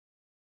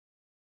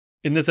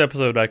In this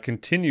episode, I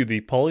continue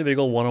the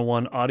Polyvagal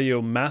 101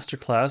 audio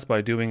masterclass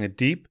by doing a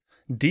deep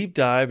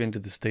dive into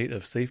the state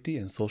of safety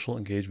and social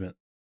engagement.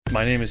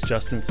 My name is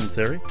Justin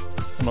Sinceri.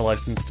 I'm a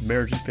licensed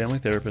marriage and family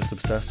therapist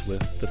obsessed with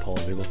the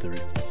polyvagal theory.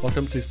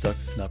 Welcome to Stuck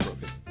Not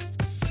Broken.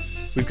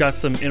 We've got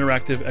some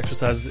interactive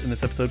exercises in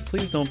this episode.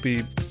 Please don't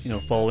be,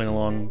 following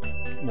along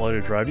while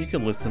you're driving. You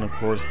can listen, of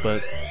course,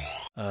 but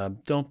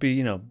don't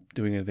be,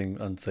 doing anything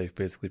unsafe,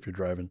 basically, if you're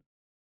driving.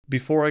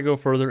 Before I go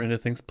further into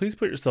things, please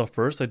put yourself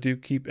first. I do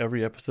keep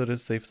every episode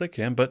as safe as I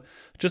can, but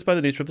just by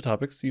the nature of the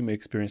topics, you may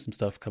experience some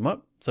stuff come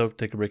up, so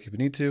take a break if you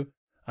need to.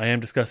 I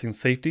am discussing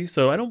safety,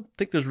 so I don't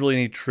think there's really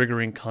any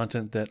triggering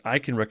content that I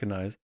can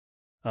recognize.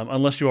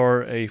 Unless you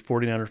are a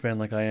 49er fan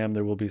like I am,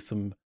 there will be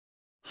some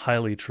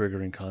highly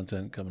triggering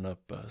content coming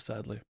up,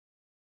 sadly.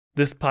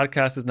 This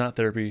podcast is not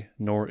therapy,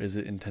 nor is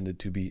it intended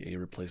to be a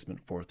replacement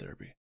for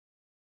therapy.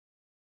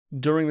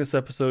 During this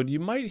episode,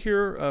 you might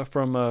hear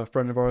from a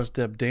friend of ours,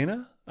 Deb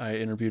Dana. I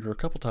interviewed her a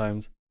couple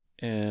times,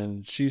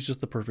 and she's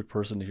just the perfect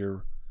person to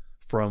hear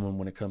from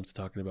when it comes to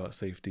talking about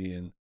safety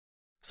and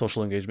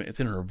social engagement. It's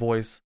in her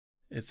voice.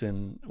 It's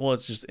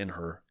just in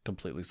her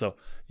completely. So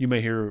you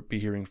may be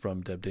hearing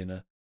from Deb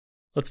Dana.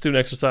 Let's do an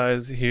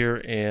exercise here,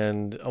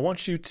 and I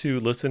want you to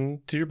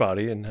listen to your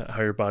body and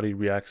how your body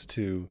reacts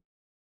to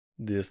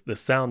the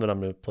sound that I'm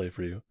going to play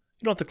for you.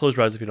 You don't have to close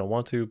your eyes if you don't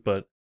want to,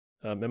 but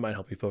it might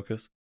help you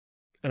focus.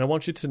 And I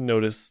want you to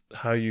notice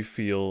how you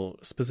feel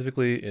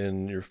specifically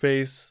in your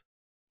face,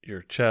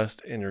 your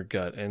chest, and your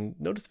gut. And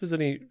notice if there's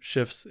any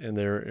shifts in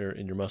there, or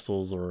in your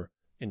muscles or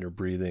in your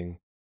breathing.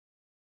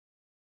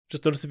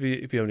 Just notice if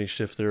you have any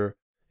shifts there,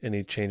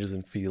 any changes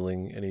in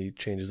feeling, any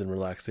changes in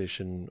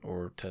relaxation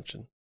or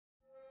tension.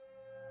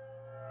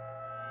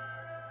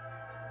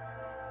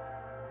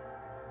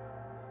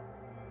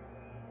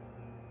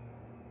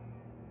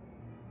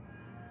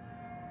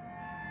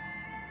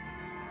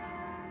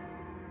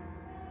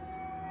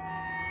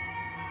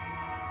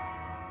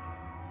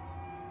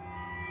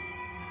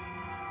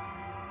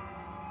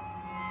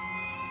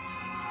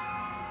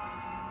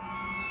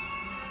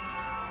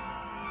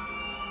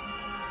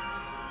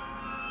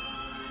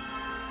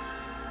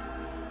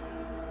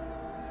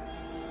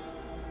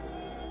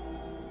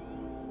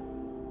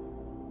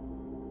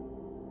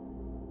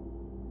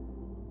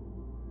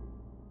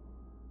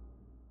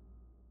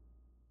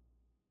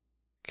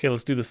 Okay,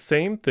 let's do the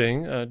same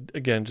thing.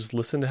 Again, just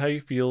listen to how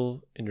you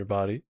feel in your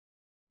body,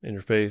 in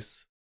your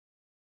face,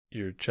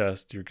 your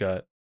chest, your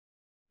gut.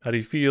 How do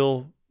you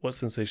feel? What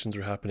sensations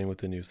are happening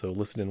within you? So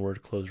listen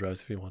inward, close your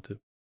eyes if you want to.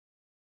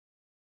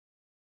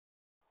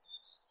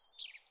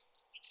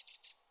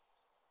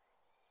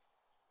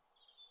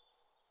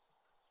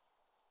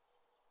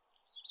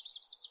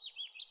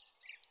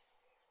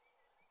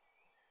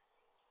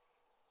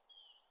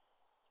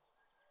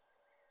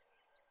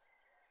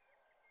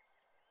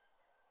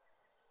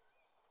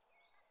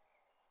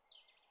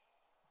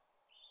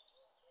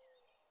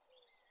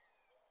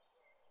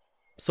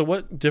 So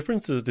what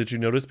differences did you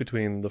notice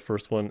between the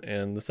first one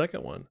and the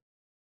second one?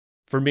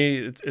 For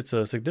me, it's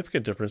a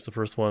significant difference. The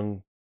first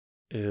one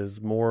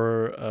is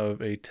more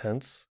of a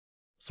tense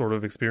sort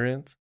of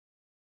experience.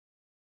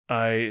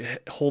 I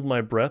hold my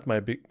breath. My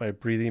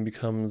breathing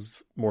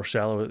becomes more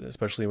shallow,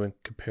 especially when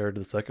compared to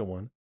the second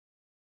one.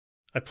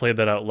 I played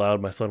that out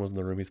loud. My son was in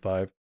the room. He's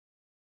 5.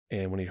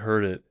 And when he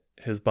heard it,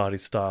 his body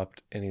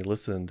stopped and he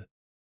listened.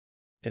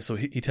 And so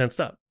he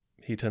tensed up.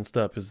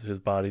 His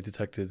body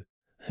detected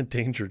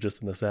danger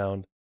just in the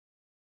sound.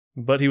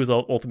 But he was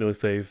ultimately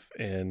safe,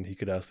 and he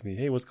could ask me,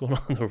 hey, what's going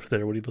on over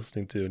there? What are you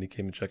listening to? And he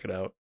came and check it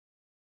out.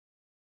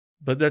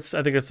 But I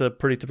think that's a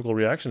pretty typical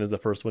reaction. Is the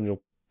first one,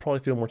 you'll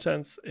probably feel more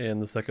tense,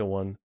 and the second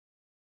one,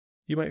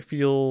 you might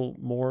feel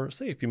more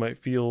safe. You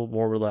might feel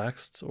more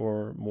relaxed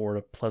or more in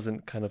a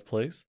pleasant kind of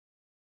place.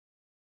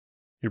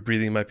 Your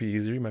breathing might be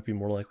easier. You might be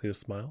more likely to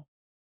smile.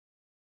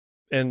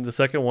 And the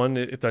second one,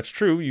 if that's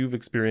true, you've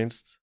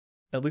experienced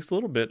at least a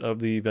little bit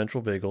of the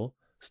ventral vagal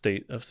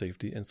state of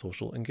safety and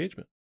social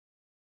engagement.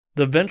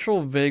 The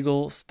ventral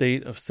vagal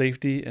state of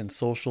safety and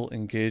social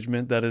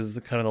engagement, that is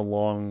kind of the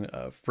long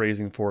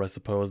phrasing for it, I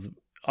suppose.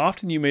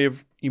 Often you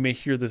may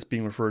hear this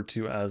being referred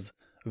to as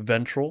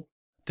ventral.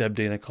 Deb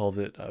Dana calls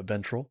it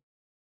ventral.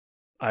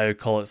 I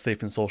call it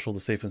safe and social, the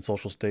safe and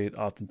social state,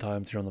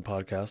 oftentimes here on the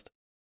podcast.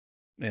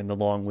 And the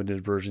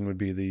long-winded version would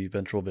be the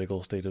ventral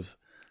vagal state of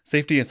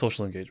safety and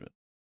social engagement.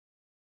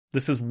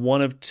 This is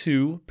one of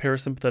 2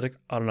 parasympathetic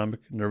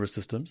autonomic nervous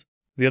systems.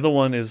 The other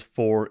one is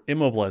for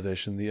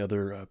immobilization. The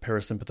other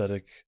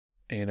parasympathetic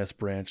ANS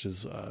branch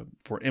is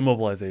for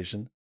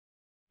immobilization.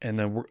 And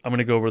then I'm going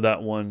to go over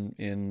that one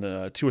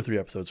in 2 or 3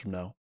 episodes from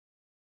now.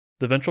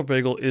 The ventral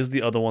vagal is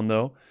the other one,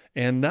 though.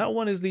 And that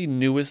one is the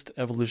newest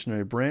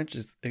evolutionary branch.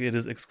 It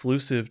is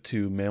exclusive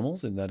to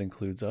mammals, and that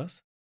includes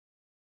us.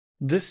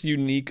 This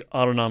unique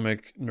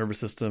autonomic nervous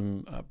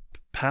system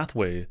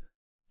pathway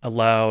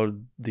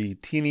allowed the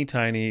teeny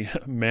tiny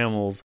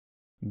mammals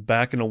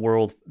back in a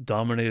world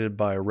dominated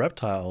by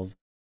reptiles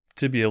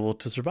to be able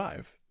to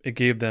survive. It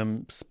gave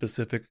them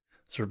specific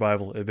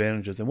survival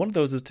advantages. And one of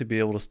those is to be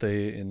able to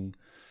stay in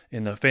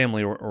in a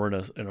family or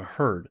in a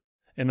herd.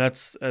 And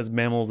that's, as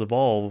mammals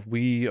evolve,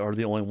 we are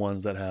the only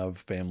ones that have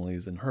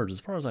families and herds, as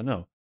far as I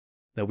know,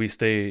 that we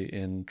stay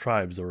in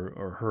tribes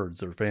or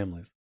herds or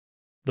families.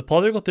 The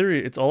polyvagal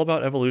theory, it's all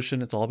about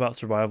evolution. It's all about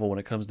survival when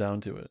it comes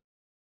down to it.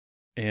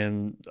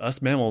 And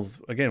us mammals,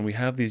 again, we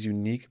have these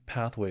unique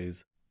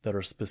pathways that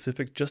are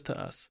specific just to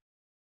us.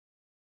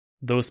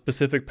 Those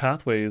specific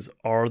pathways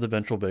are the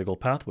ventral vagal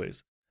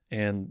pathways.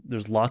 And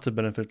there's lots of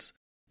benefits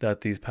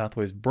that these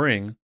pathways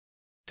bring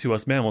to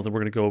us mammals, and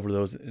we're going to go over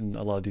those in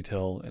a lot of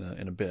detail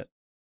in a bit.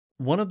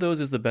 One of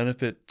those is the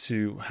benefit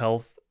to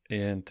health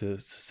and to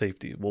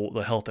safety. Well,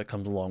 the health that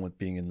comes along with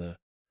being in the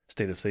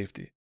state of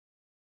safety.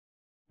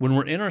 When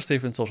we're in our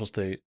safe and social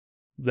state,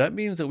 that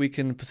means that we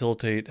can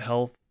facilitate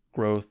health,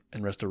 growth,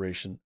 and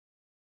restoration.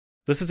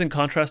 This is in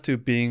contrast to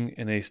being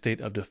in a state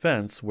of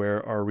defense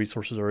where our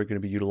resources are going to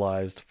be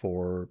utilized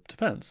for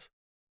defense,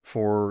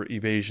 for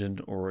evasion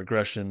or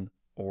aggression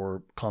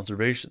or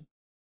conservation.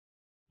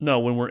 No,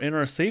 when we're in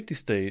our safety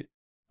state,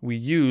 we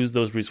use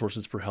those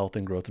resources for health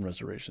and growth and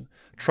restoration.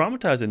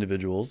 Traumatized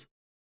individuals,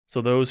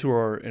 so those who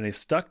are in a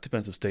stuck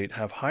defensive state,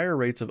 have higher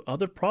rates of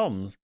other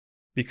problems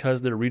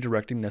because they're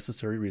redirecting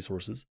necessary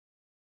resources.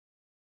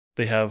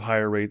 They have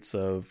higher rates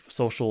of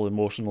social,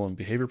 emotional, and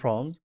behavior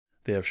problems.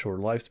 They have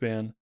shorter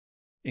lifespan,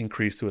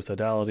 increased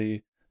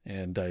suicidality,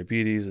 and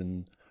diabetes,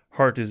 and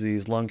heart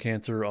disease, lung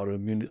cancer,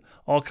 autoimmune,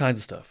 all kinds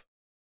of stuff.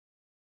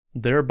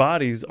 Their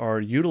bodies are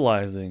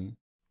utilizing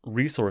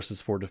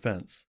resources for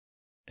defense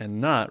and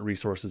not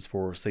resources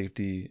for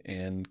safety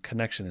and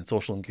connection and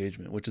social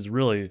engagement, which is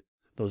really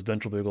those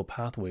ventral vagal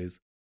pathways.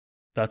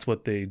 That's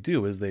what they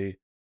do, is they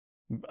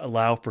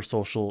allow for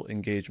social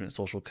engagement,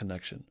 social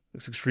connection.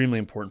 It's extremely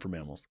important for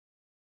mammals.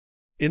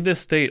 In this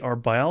state, our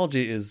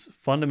biology is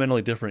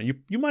fundamentally different.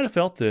 You might have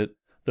felt that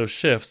those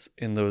shifts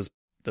in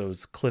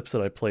those clips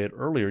that I played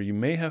earlier, you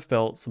may have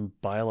felt some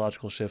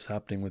biological shifts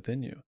happening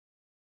within you.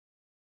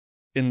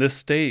 In this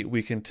state,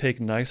 we can take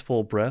nice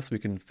full breaths. We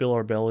can fill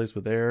our bellies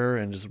with air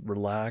and just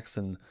relax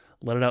and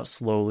let it out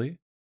slowly.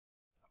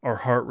 Our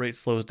heart rate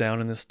slows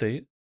down in this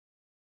state.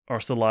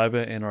 Our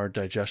saliva and our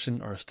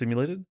digestion are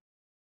stimulated.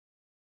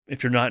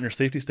 If you're not in your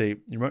safety state,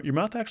 your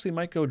mouth actually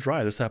might go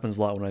dry. This happens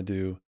a lot when I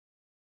do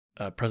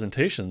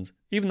presentations.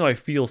 Even though I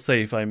feel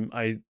safe,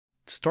 I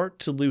start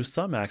to lose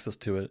some access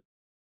to it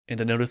and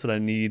to notice that I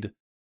need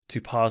to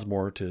pause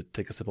more to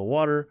take a sip of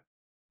water,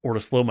 or to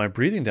slow my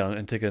breathing down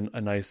and take a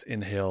nice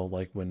inhale,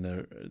 like when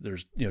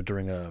there's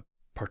during a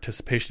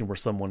participation where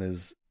someone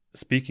is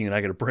speaking and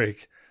I get a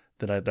break,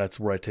 that's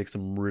where I take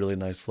some really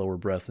nice slower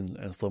breaths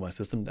and slow my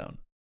system down.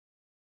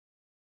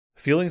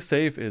 Feeling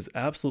safe is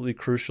absolutely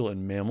crucial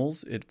in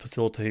mammals. It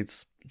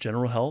facilitates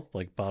general health,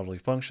 like bodily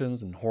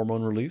functions and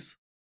hormone release.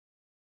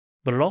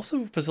 But it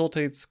also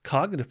facilitates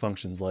cognitive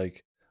functions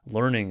like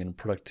learning and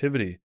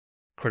productivity,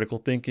 critical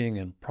thinking,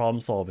 and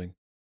problem solving.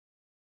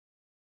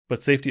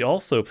 But safety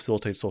also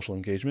facilitates social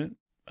engagement,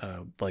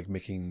 like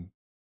making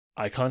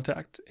eye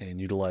contact and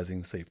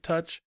utilizing safe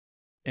touch,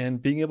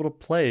 and being able to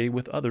play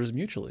with others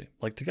mutually,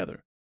 like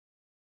together.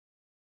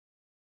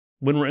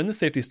 When we're in the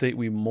safety state,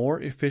 we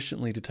more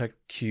efficiently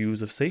detect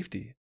cues of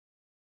safety.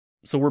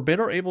 So we're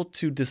better able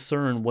to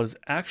discern what is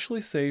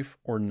actually safe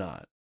or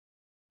not.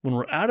 When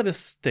we're out of this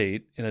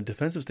state, in a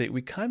defensive state,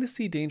 we kind of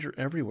see danger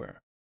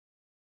everywhere.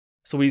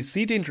 So we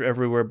see danger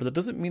everywhere, but that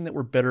doesn't mean that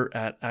we're better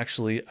at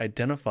actually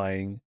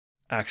identifying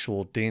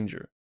actual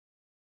danger.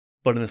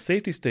 But in the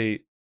safety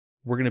state,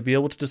 we're going to be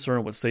able to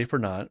discern what's safe or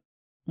not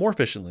more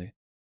efficiently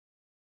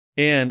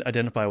and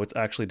identify what's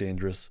actually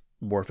dangerous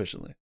more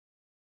efficiently.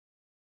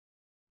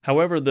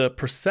 However, the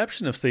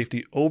perception of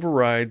safety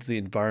overrides the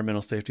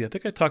environmental safety. I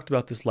think I talked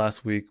about this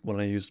last week when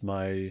I used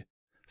my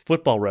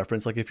football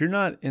reference. Like, if you're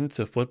not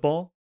into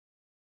football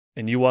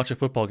and you watch a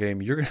football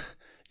game, you're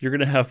going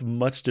to have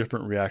much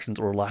different reactions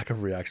or lack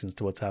of reactions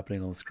to what's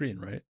happening on the screen,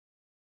 right?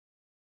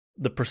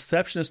 The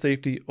perception of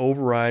safety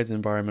overrides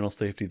environmental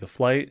safety. The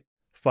flight,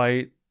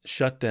 fight,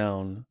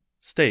 shutdown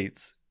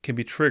states can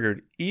be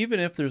triggered even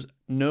if there's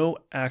no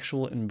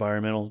actual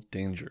environmental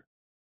danger.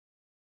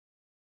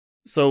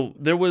 So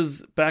there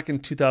was, back in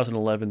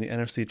 2011, the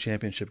NFC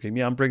Championship game.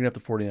 Yeah, I'm bringing up the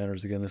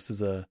 49ers again. This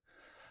is,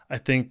 I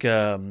think,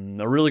 a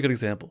really good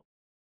example.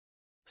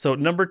 So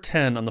number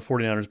 10 on the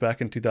 49ers back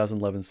in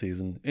 2011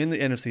 season in the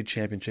NFC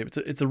Championship.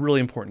 It's a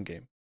really important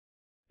game.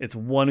 It's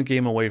one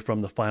game away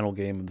from the final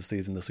game of the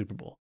season, the Super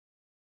Bowl.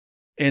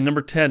 And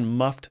number 10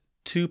 muffed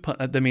two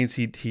punts. That means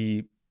he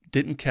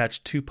didn't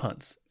catch two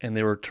punts, and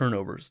they were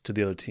turnovers to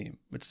the other team,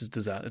 which is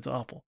disaster. It's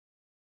awful.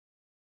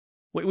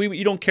 Wait,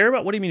 you don't care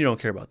about? What do you mean you don't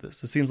care about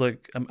this? It seems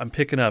like I'm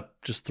picking up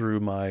just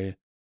through my,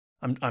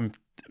 I'm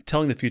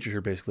telling the future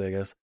here basically, I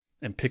guess,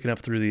 and picking up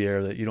through the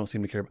air that you don't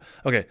seem to care about.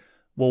 Okay,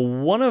 well,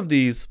 one of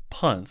these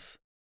punts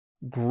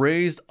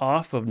grazed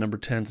off of number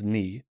 10's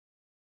knee,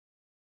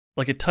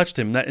 like it touched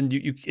him. And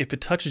if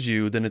it touches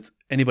you, then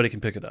anybody can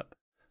pick it up.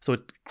 So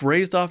it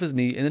grazed off his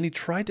knee, and then he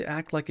tried to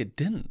act like it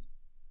didn't.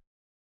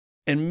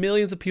 And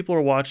millions of people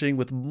are watching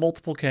with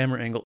multiple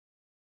camera angles.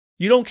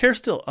 You don't care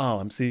still. Oh,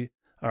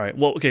 All right.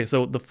 Well, okay.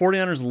 So the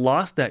 49ers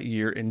lost that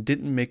year and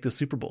didn't make the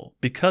Super Bowl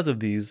because of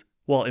these,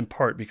 well, in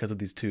part because of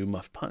these two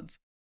muffed punts.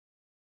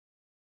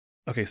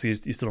 Okay. So you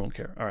still don't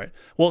care. All right.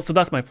 Well, so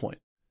that's my point.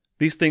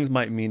 These things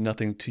might mean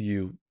nothing to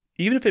you.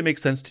 Even if it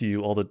makes sense to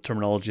you, all the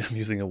terminology I'm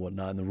using and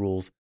whatnot and the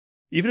rules,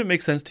 even if it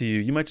makes sense to you,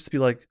 you might just be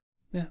like,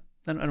 yeah,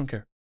 I don't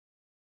care.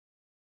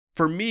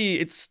 For me,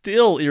 it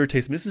still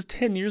irritates me. This is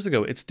 10 years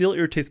ago. It still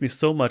irritates me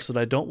so much that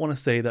I don't want to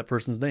say that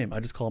person's name. I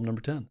just call him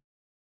number 10.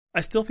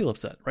 I still feel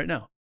upset right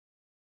now.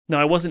 Now,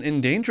 I wasn't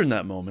in danger in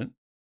that moment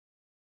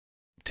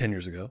 10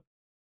 years ago,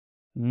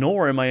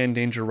 nor am I in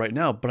danger right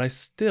now, but I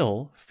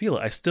still feel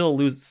it. I still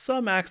lose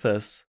some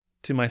access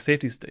to my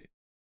safety state.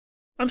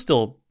 I'm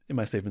still in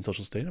my safe and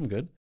social state. I'm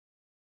good.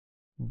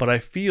 But I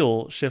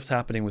feel shifts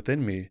happening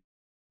within me,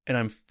 and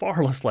I'm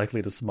far less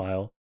likely to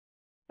smile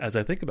as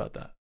I think about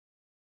that.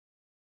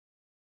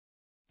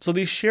 So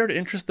these shared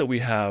interests that we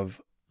have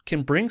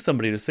can bring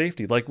somebody to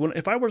safety. Like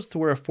if I was to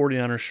wear a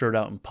 49ers shirt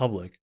out in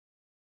public,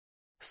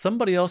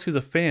 somebody else who's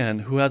a fan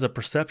who has a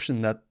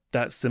perception that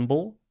that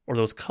symbol or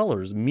those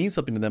colors mean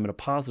something to them in a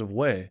positive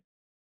way,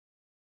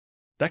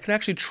 that can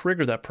actually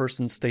trigger that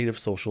person's state of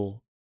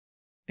social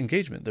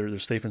engagement, their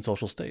safe and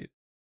social state.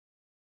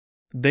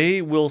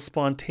 They will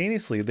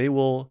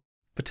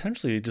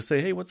potentially just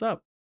say, hey, what's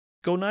up?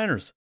 Go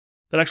Niners.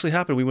 That actually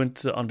happened. We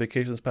went on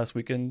vacation this past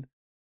weekend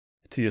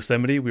to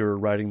Yosemite. We were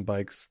riding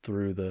bikes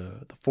through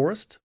the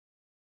forest.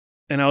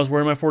 And I was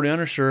wearing my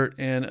 49ers shirt,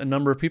 and a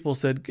number of people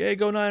said, hey,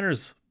 go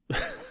Niners.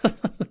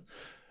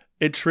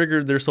 It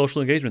triggered their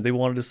social engagement. They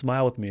wanted to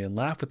smile with me and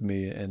laugh with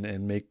me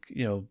and make,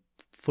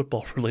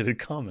 football-related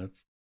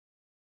comments.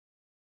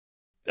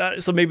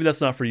 So maybe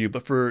that's not for you,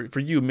 but for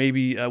you,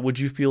 maybe would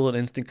you feel an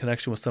instant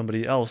connection with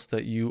somebody else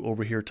that you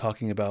overhear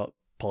talking about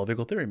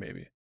polyvagal theory,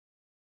 maybe?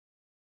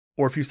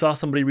 Or if you saw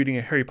somebody reading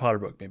a Harry Potter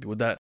book, maybe, would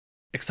that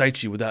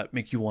excite you? Would that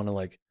make you want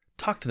to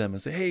talk to them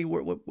and say, hey,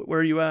 where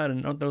are you at?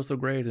 And aren't those so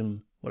great?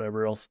 And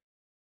whatever else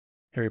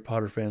Harry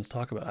Potter fans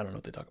talk about. I don't know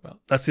what they talk about.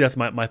 That's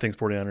my thing's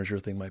 49ers. Your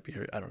thing might be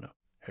Harry. I don't know.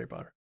 Harry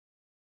Potter.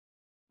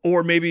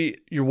 Or maybe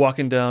you're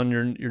walking down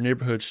your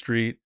neighborhood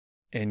street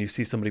and you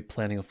see somebody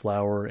planting a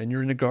flower and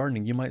you're in the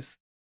gardening. You might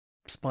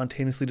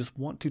spontaneously just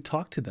want to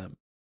talk to them.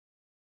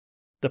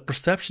 The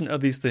perception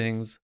of these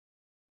things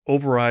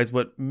overrides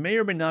what may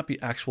or may not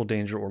be actual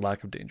danger or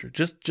lack of danger.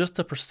 Just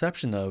the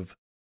perception of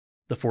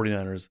the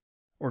 49ers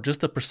or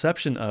just the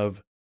perception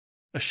of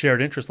a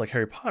shared interest like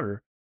Harry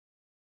Potter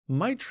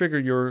might trigger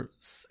your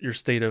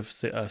state of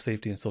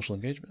safety and social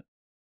engagement.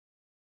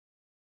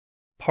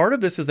 Part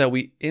of this is that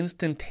we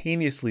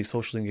instantaneously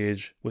socially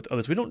engage with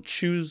others. We don't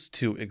choose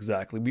to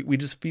exactly. We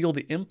just feel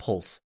the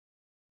impulse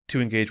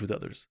to engage with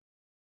others.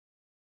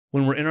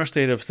 When we're in our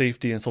state of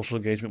safety and social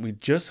engagement, we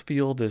just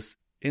feel this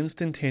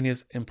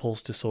instantaneous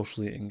impulse to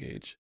socially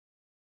engage.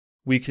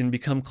 We can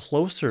become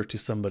closer to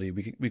somebody.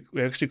 We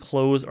actually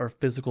close our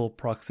physical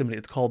proximity.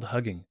 It's called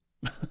hugging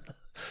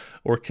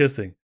or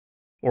kissing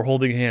or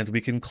holding hands.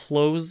 We can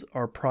close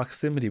our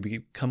proximity. We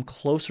become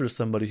closer to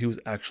somebody who's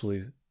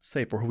actually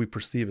safe, or who we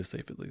perceive as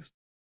safe at least.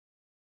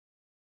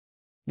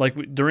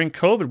 During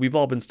COVID, we've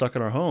all been stuck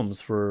in our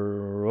homes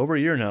for over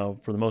a year now,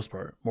 for the most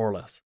part, more or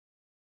less.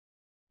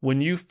 When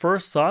you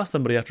first saw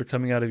somebody after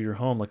coming out of your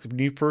home, when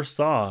you first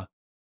saw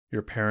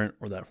your parent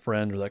or that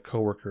friend or that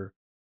coworker,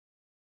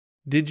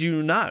 did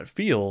you not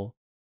feel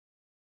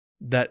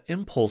that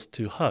impulse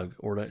to hug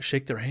or to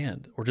shake their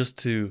hand or just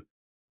to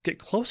get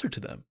closer to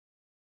them?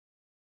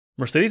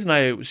 Mercedes and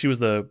I, she was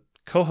the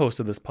co-host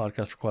of this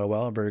podcast for quite a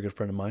while, a very good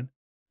friend of mine.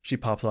 She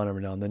pops on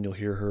every now and then. You'll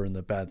hear her in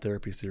the Bad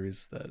Therapy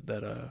series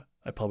that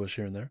I publish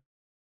here and there.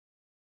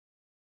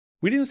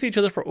 We didn't see each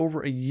other for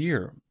over a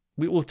year.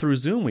 Through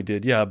Zoom we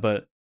did, yeah,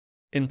 but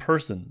in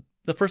person,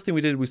 the first thing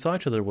we saw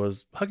each other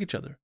was hug each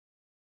other.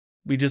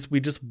 We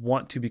just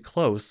want to be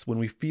close when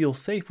we feel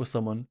safe with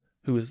someone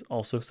who is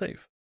also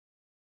safe.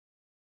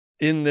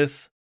 In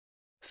this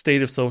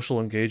state of social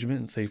engagement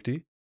and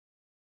safety,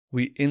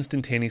 we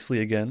instantaneously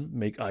again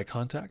make eye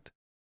contact.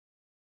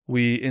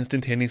 We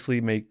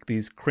instantaneously make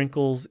these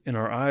crinkles in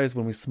our eyes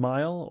when we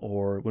smile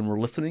or when we're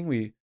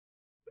listening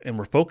and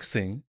we're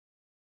focusing.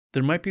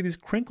 There might be these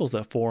crinkles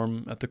that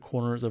form at the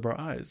corners of our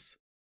eyes.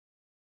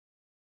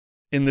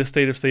 In this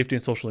state of safety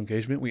and social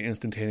engagement, we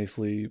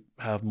instantaneously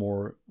have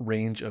more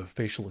range of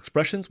facial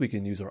expressions. We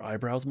can use our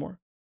eyebrows more.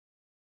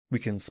 We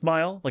can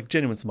smile, like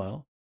genuine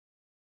smile.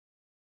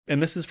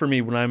 And this is for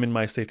me when I'm in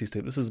my safety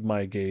state. This is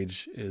my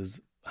gauge,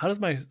 is how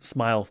does my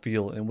smile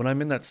feel? And when I'm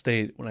in that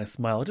state, when I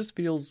smile, it just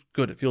feels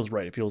good. It feels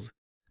right. It feels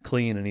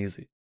clean and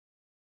easy.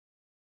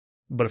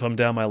 But if I'm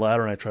down my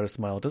ladder and I try to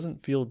smile, it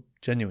doesn't feel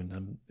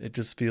genuine. It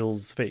just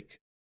feels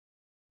fake.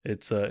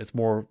 It's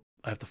more,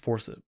 I have to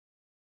force it.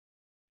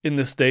 In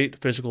this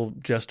state, physical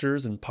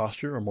gestures and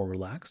posture are more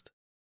relaxed.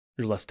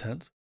 You're less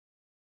tense.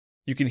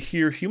 You can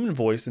hear human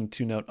voice and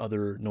tune out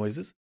other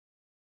noises.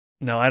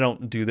 Now, I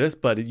don't do this,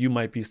 but you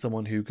might be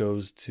someone who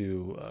goes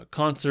to a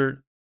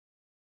concert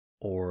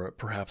or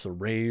perhaps a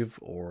rave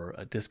or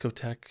a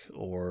discotheque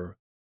or,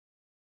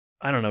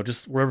 I don't know,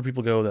 just wherever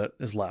people go that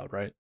is loud,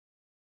 right?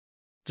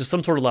 just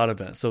some sort of loud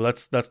event. So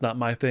that's not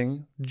my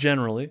thing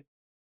generally.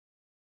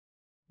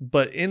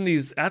 But at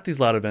these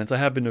loud events, I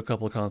have been to a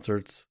couple of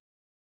concerts,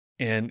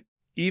 and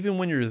even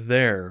when you're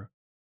there,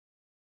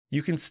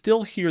 you can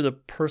still hear the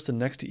person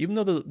next to you. Even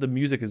though the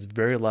music is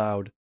very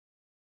loud,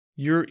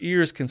 your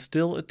ears can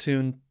still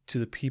attune to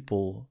the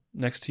people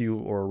next to you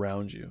or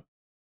around you.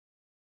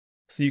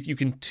 So you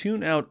can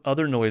tune out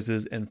other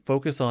noises and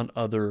focus on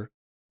other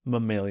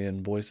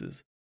mammalian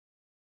voices.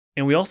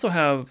 And we also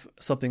have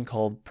something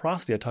called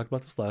prosody. I talked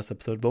about this last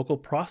episode. Vocal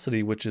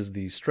prosody, which is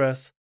the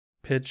stress,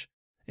 pitch,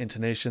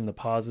 intonation, the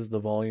pauses, the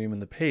volume,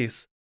 and the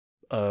pace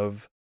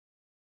of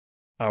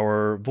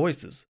our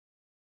voices.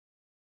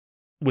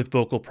 With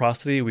vocal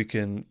prosody, we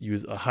can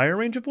use a higher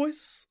range of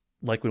voice,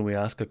 like when we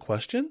ask a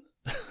question.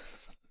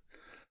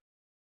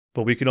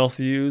 But we can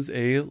also use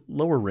a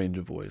lower range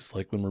of voice,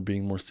 like when we're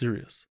being more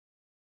serious.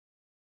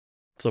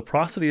 So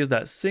prosody is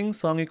that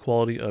sing-songy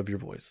quality of your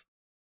voice.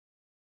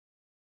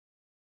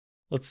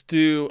 Let's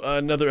do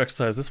another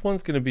exercise. This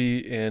one's going to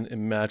be an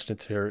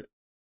imaginative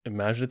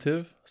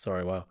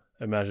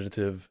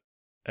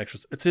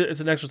exercise. It's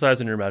an exercise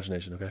in your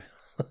imagination, okay?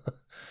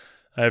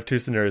 I have two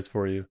scenarios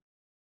for you.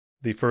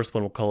 The first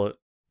one, we'll call it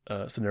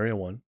scenario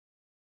 1.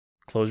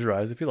 Close your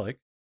eyes if you like.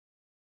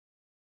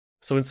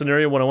 So in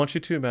scenario 1, I want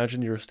you to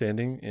imagine you're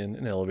standing in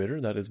an elevator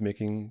that is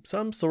making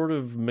some sort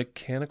of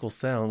mechanical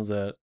sounds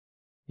that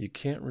you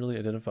can't really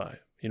identify.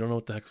 You don't know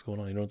what the heck's going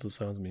on. You don't know what those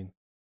sounds mean.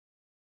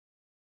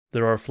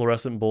 There are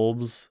fluorescent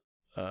bulbs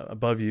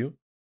above you,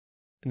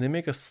 and they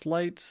make a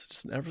slight,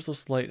 just an ever so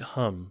slight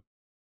hum,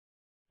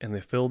 and they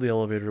fill the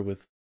elevator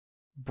with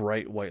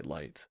bright white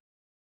light.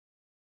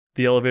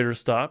 The elevator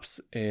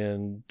stops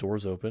and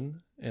doors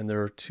open, and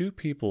there are two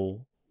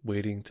people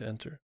waiting to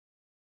enter.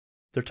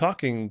 They're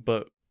talking,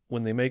 but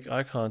when they make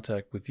eye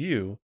contact with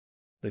you,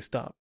 they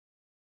stop.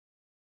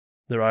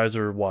 Their eyes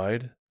are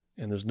wide,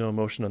 and there's no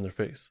emotion on their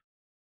face.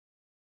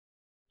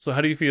 So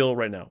how do you feel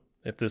right now?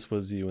 If this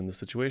was you in this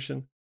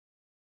situation,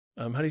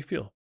 how do you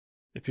feel?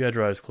 If you had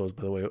your eyes closed,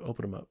 by the way,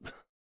 open them up.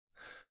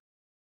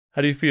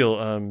 How do you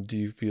feel? Do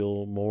you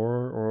feel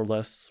more or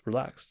less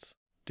relaxed?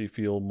 Do you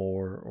feel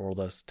more or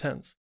less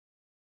tense?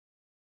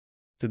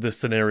 Did this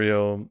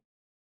scenario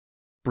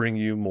bring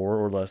you more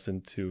or less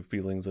into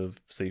feelings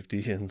of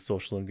safety and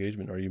social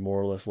engagement? Are you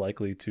more or less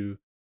likely to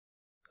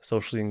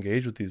socially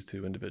engage with these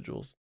two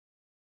individuals?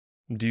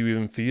 Do you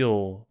even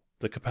feel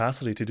the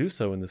capacity to do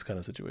so in this kind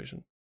of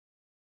situation?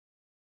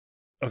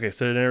 Okay,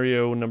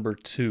 scenario number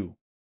 2.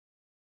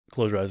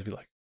 Close your eyes if you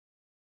like.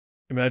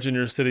 Imagine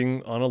you're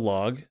sitting on a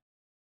log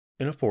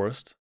in a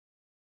forest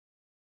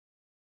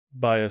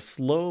by a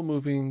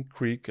slow-moving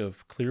creek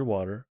of clear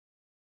water.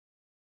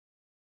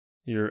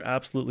 You're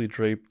absolutely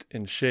draped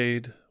in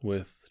shade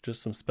with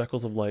just some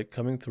speckles of light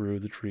coming through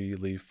the tree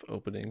leaf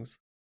openings.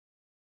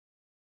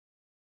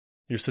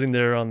 You're sitting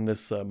there on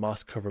this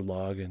moss-covered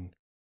log and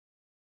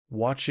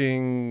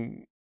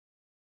watching,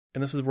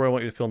 and this is where I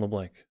want you to fill in the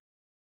blank.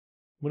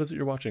 What is it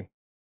you're watching?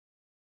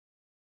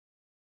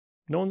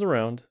 No one's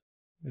around.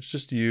 It's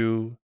just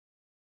you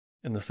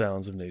and the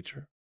sounds of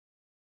nature.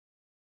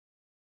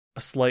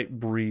 A slight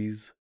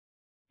breeze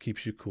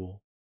keeps you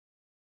cool.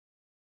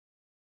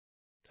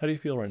 How do you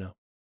feel right now?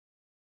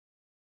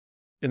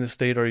 In this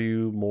state, are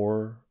you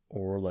more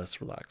or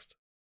less relaxed?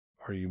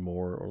 Are you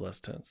more or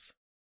less tense?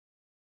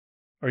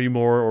 Are you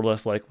more or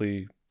less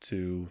likely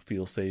to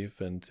feel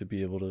safe and to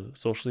be able to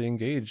socially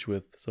engage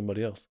with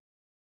somebody else?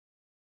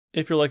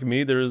 If you're like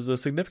me, there's a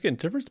significant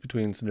difference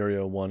between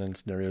scenario 1 and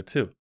scenario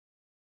 2.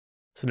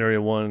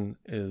 Scenario 1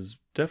 is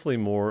definitely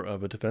more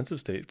of a defensive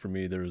state for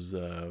me. There's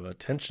a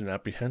tension,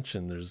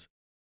 apprehension. There's,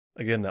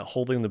 again, that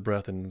holding the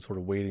breath and sort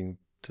of waiting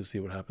to see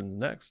what happens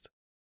next.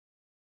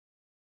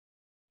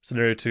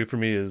 Scenario 2 for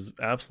me is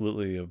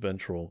absolutely a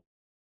ventral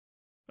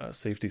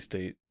safety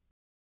state.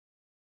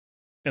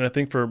 And I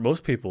think for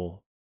most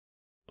people,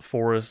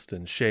 forest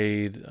and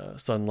shade,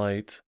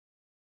 sunlight,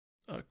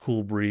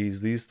 cool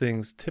breeze, these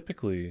things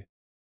typically,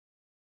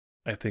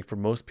 I think for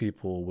most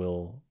people,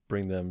 will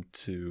bring them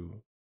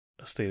to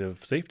a state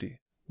of safety,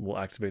 will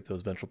activate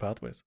those ventral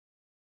pathways.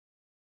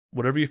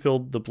 Whatever you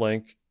filled the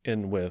blank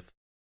in with,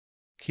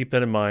 keep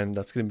that in mind.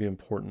 That's going to be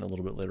important a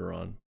little bit later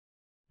on.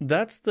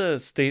 That's the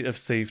state of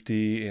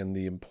safety and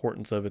the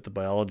importance of it, the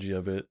biology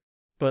of it.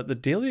 But the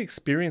daily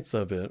experience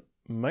of it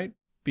might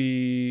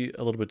be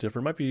a little bit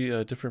different. It might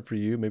be different for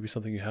you, maybe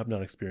something you have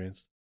not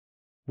experienced.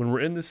 When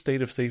we're in this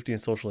state of safety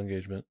and social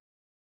engagement,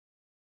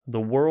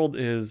 the world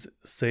is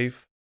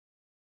safe,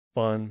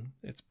 fun,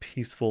 it's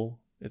peaceful,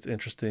 it's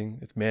interesting,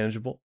 it's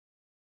manageable.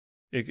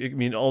 I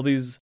mean, all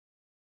these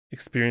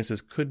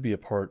experiences could be a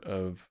part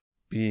of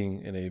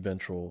being in a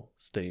ventral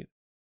state.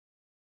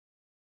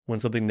 When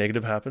something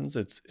negative happens,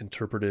 it's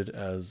interpreted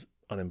as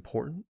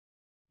unimportant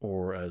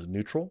or as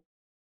neutral.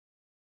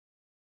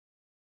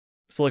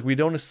 So, we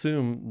don't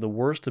assume the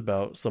worst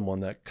about someone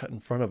that cut in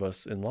front of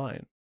us in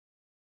line.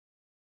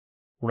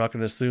 We're not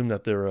going to assume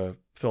that they're a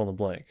fill in the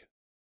blank.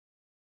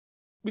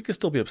 We could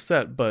still be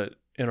upset, but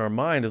in our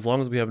mind, as long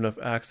as we have enough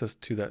access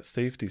to that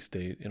safety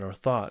state in our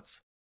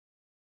thoughts,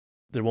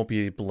 there won't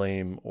be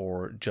blame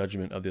or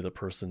judgment of the other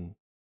person.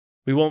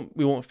 We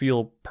won't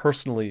feel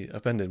personally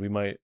offended. We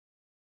might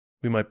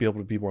be able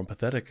to be more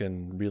empathetic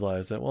and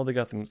realize that, well, they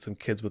got some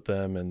kids with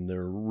them and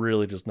they're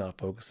really just not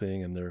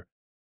focusing, and they're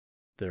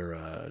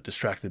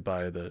distracted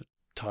by the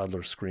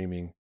toddler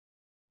screaming,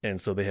 and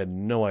so they had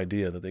no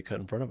idea that they cut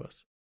in front of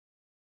us.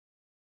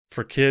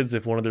 For kids,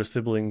 if one of their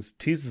siblings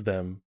teases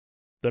them,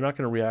 they're not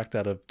going to react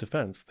out of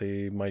defense.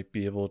 They might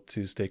be able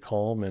to stay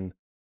calm and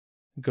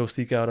go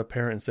seek out a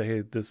parent and say,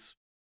 hey, this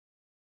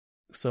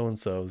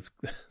so-and-so,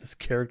 this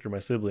character, my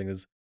sibling,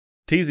 is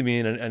teasing me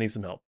and I need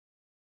some help.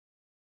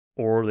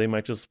 Or they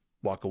might just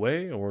walk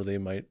away, or they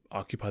might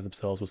occupy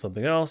themselves with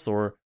something else,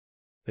 or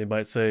they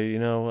might say,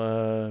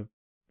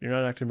 you're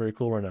not acting very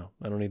cool right now.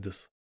 I don't need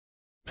this.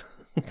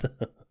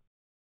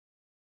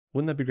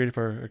 Wouldn't that be great if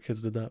our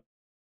kids did that?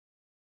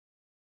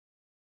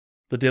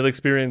 The daily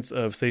experience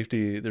of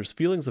safety, there's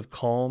feelings of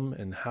calm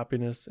and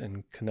happiness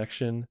and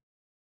connection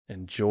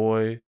and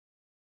joy,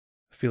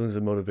 feelings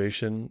of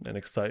motivation and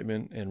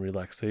excitement and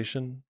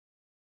relaxation.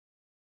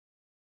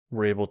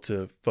 We're able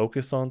to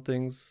focus on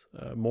things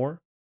more.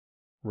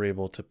 We're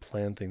able to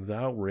plan things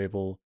out. We're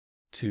able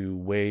to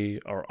weigh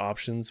our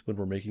options when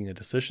we're making a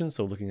decision,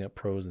 so looking at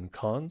pros and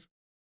cons.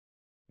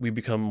 We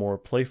become more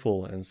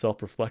playful and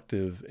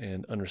self-reflective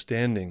and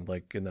understanding,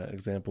 like in that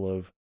example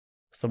of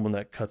someone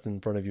that cuts in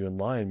front of you in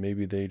line.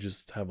 Maybe they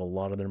just have a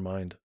lot on their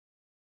mind.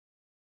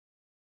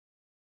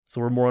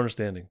 So we're more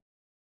understanding.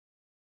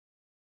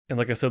 And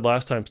like I said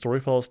last time,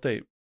 story follows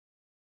state.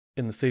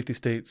 In the safety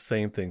state,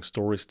 same thing.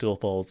 Story still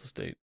follows the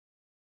state.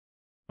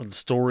 The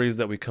stories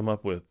that we come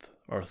up with,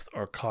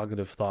 our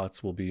cognitive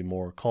thoughts will be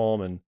more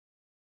calm, and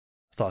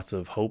thoughts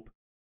of hope,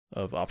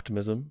 of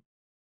optimism,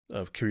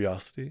 of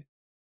curiosity.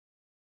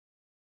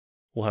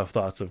 We'll have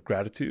thoughts of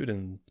gratitude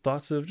and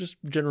thoughts of just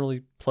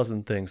generally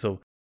pleasant things.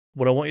 So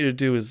what I want you to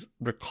do is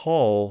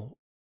recall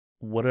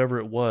whatever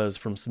it was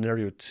from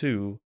scenario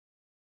 2,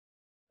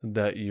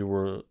 that you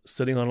were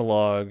sitting on a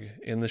log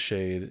in the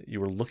shade, you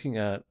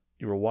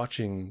were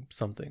watching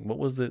something. What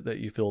was it that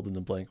you filled in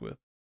the blank with?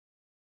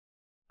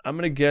 I'm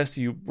going to guess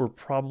you were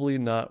probably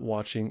not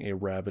watching a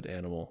rabid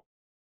animal.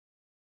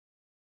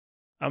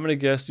 I'm going to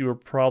guess you were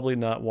probably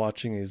not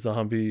watching a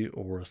zombie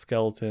or a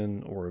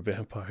skeleton or a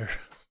vampire.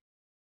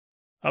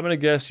 I'm going to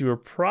guess you were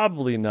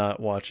probably not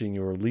watching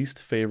your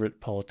least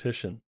favorite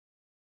politician.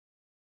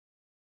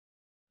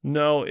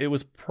 No, it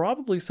was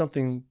probably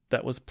something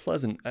that was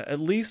pleasant, at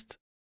least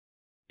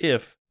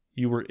if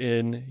you were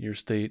in your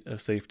state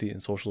of safety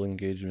and social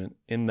engagement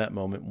in that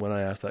moment when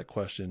I asked that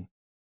question.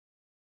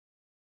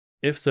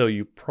 If so,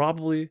 you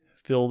probably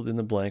filled in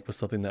the blank with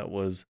something that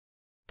was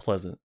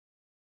pleasant.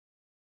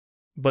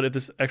 But if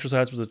this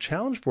exercise was a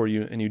challenge for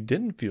you and you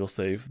didn't feel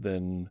safe,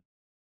 then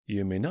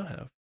you may not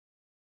have.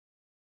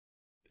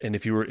 And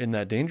if you were in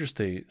that danger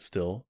state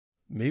still,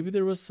 maybe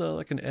there was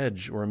like an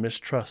edge or a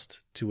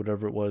mistrust to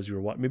whatever it was you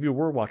were watching. Maybe you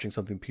were watching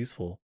something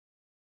peaceful,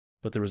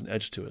 but there was an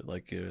edge to it,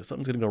 like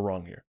something's going to go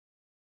wrong here.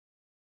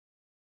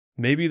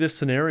 Maybe this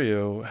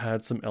scenario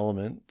had some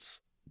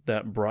elements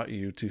that brought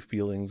you to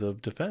feelings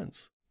of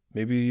defense.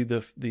 Maybe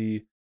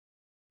the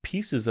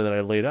pieces that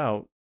I laid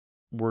out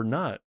were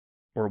not,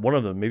 or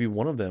maybe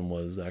one of them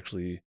was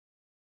actually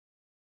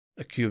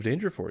a cue of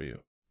danger for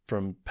you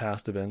from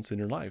past events in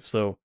your life.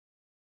 So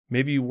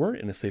maybe you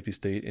weren't in a safety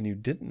state and you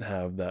didn't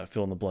have that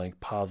fill in the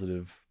blank,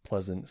 positive,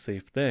 pleasant,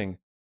 safe thing.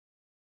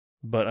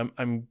 But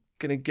I'm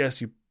going to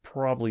guess you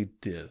probably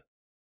did.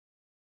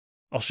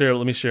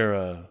 Let me share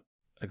a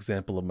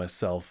example of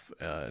myself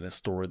in a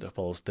story that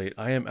follows state.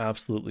 I am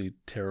absolutely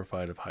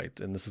terrified of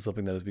heights, and this is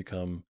something that has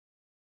become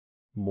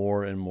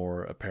more and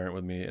more apparent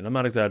with me. And I'm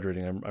not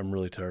exaggerating. I'm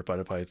really terrified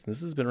of heights. And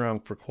this has been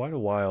around for quite a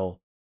while.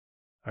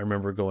 I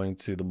remember going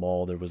to the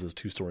mall. There was this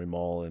 2-story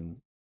mall in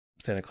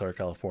Santa Clara,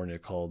 California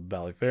called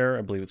Valley Fair.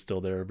 I believe it's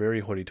still there. Very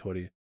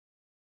hoity-toity,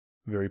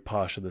 very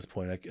posh at this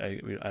point. I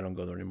don't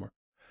go there anymore.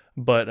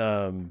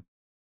 But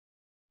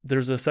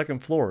there's a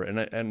second floor,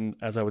 and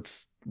as I would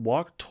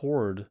walk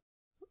toward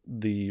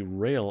the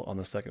rail on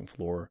the second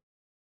floor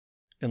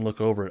and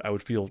look over it, I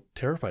would feel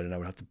terrified, and I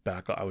would have to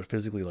back off. I would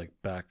physically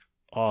back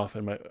off,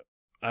 and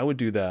I would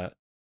do that,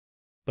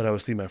 but I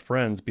would see my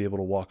friends be able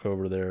to walk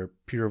over there,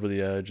 peer over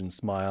the edge and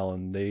smile,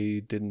 and they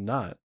did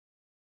not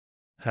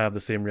have the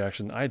same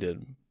reaction I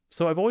did.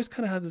 So I've always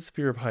kind of had this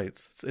fear of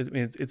heights.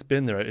 It's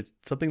been there. It's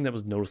something that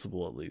was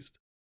noticeable, at least.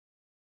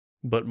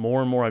 But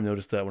more and more I've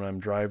noticed that when I'm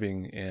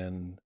driving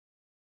and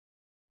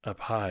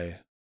up high,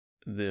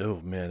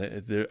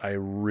 I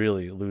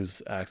really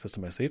lose access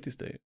to my safety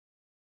state.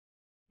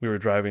 We were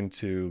driving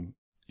to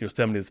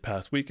Yosemite this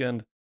past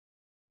weekend,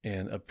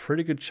 and a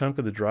pretty good chunk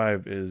of the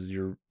drive is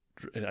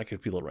and I can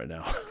feel it right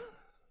now.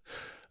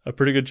 A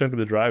pretty good chunk of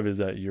the drive is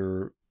that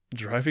you're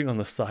driving on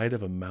the side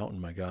of a mountain,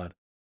 my God.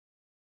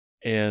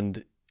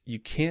 And you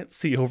can't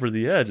see over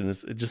the edge. And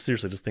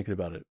seriously, just thinking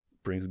about it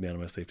brings me out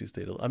of my safety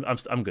state.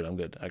 I'm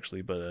good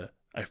actually, but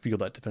I feel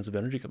that defensive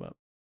energy come up.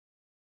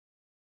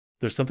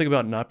 There's something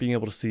about not being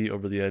able to see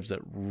over the edge that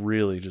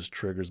really just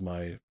triggers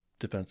my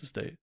defensive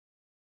state.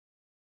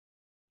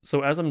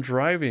 So as I'm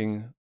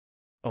driving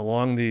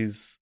along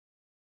these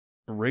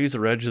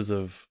razor edges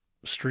of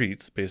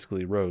streets,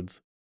 basically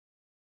roads,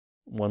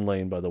 one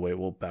lane, by the way,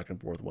 well, back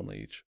and forth, one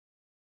lane each.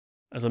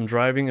 As I'm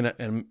driving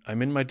and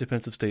I'm in my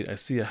defensive state, I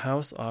see a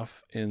house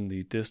off in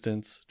the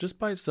distance, just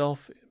by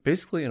itself,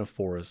 basically in a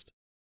forest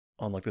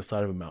on like the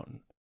side of a mountain.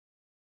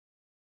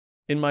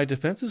 In my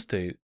defensive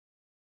state,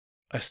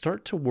 I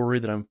start to worry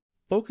that I'm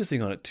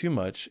focusing on it too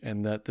much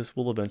and that this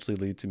will eventually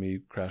lead to me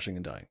crashing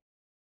and dying.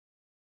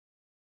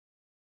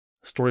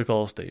 Story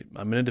follow state.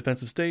 I'm in a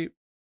defensive state,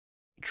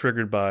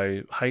 triggered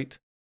by height.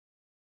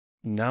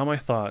 Now my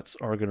thoughts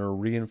are going to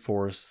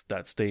reinforce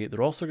that state.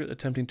 They're also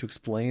attempting to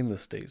explain the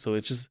state. So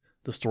it's just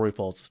the story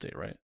follows the state,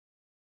 right?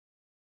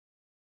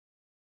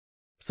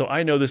 So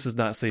I know this is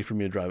not safe for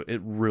me to drive.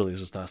 It really is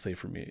just not safe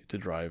for me to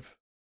drive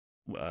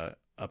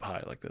up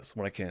high like this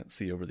when I can't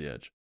see over the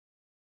edge.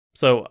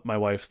 So my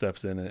wife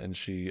steps in and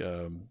she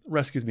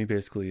rescues me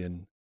basically,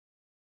 and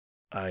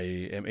I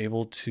am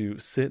able to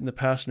sit in the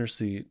passenger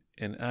seat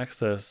and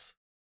access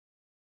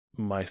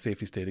my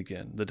safety state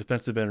again. The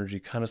defensive energy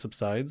kind of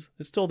subsides.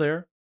 It's still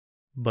there,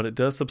 but it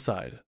does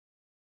subside.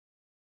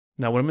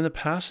 Now, when I'm in the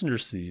passenger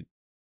seat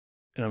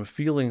and I'm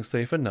feeling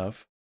safe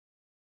enough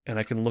and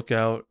I can look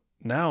out,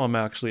 now I'm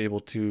actually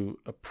able to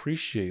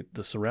appreciate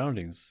the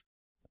surroundings.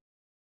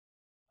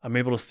 I'm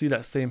able to see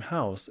that same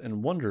house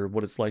and wonder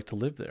what it's like to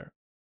live there.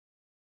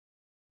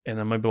 And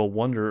I'm able to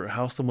wonder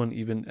how someone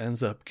even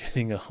ends up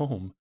getting a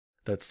home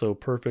that's so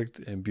perfect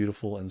and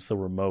beautiful and so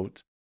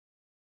remote.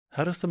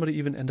 How does somebody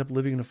even end up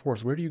living in a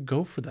forest? Where do you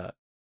go for that?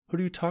 Who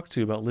do you talk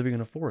to about living in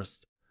a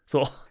forest?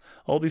 So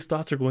all these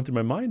thoughts are going through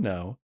my mind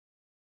now,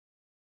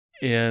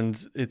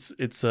 and it's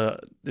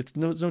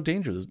no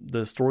danger.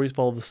 The story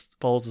follows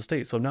the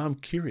state. So now I'm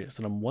curious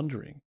and I'm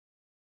wondering,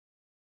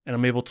 and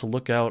I'm able to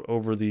look out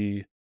over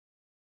the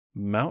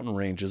mountain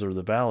ranges or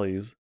the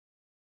valleys,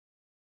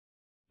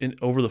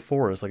 over the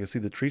forest. I can see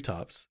the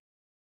treetops,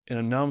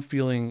 and now I'm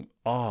feeling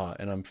awe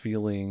and I'm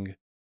feeling,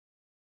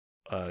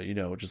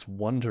 just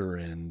wonder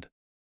and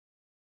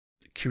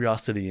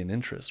curiosity and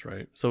interest,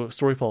 right? So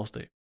story follows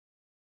state.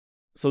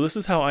 So this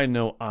is how I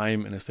know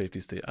I'm in a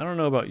safety state. I don't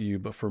know about you,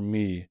 but for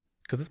me,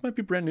 because this might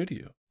be brand new to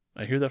you,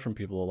 I hear that from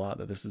people a lot,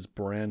 that this is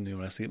brand new,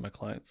 and I see it in my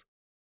clients.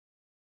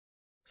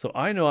 So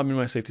I know I'm in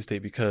my safety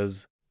state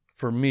because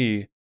for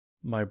me,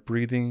 my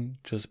breathing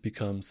just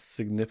becomes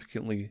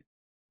significantly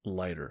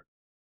lighter.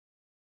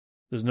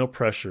 There's no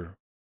pressure.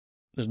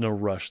 There's no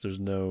rush. There's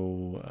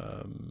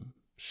no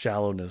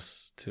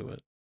shallowness to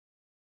it.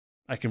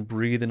 I can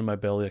breathe into my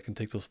belly. I can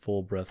take those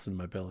full breaths in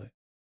my belly.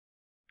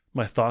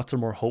 My thoughts are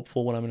more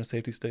hopeful when I'm in a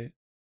safety state.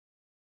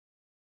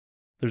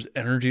 There's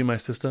energy in my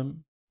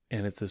system,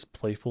 and it's this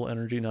playful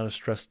energy, not a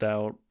stressed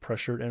out,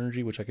 pressured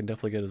energy, which I can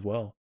definitely get as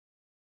well.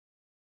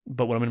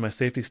 But when I'm in my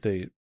safety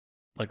state,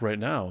 like right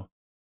now,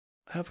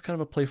 I have kind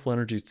of a playful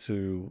energy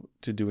to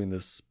doing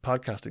this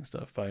podcasting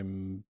stuff.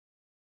 I'm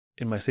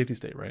in my safety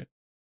state, right?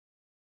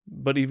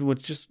 But even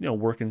with just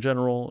work in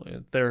general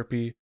and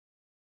therapy,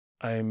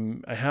 I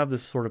have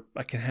this sort of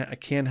I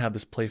can have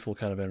this playful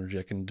kind of energy.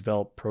 I can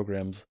develop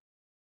programs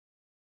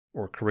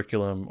or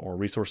curriculum or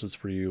resources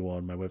for you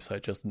on my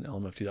website,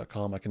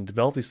 justinlmft.com. I can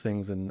develop these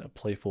things in a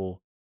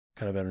playful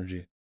kind of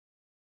energy.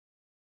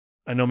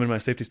 I know I'm in my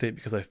safety state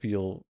because I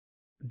feel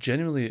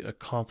genuinely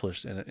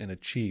accomplished and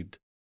achieved,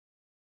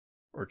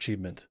 or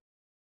achievement.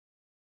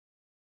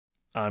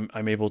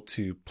 I'm able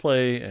to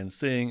play and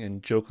sing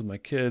and joke with my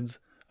kids.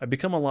 I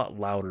become a lot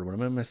louder. When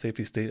I'm in my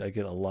safety state, I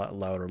get a lot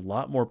louder, a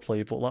lot more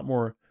playful, a lot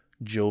more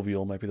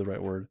jovial might be the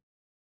right word.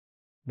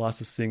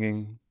 Lots of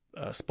singing,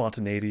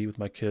 spontaneity with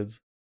my kids,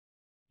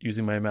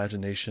 using my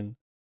imagination.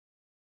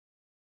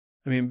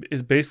 I mean,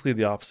 it's basically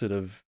the opposite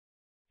of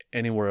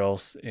anywhere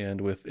else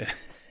and with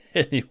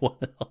anyone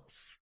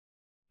else.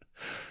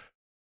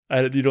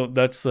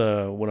 That's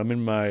when I'm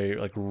in my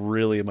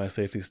really in my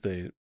safety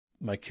state,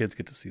 my kids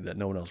get to see that.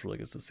 No one else really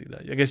gets to see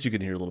that. I guess you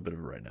can hear a little bit of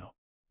it right now.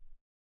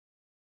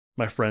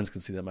 My friends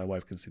can see that. My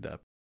wife can see that.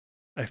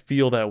 I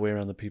feel that way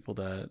around the people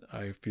that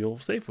I feel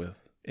safe with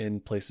in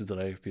places that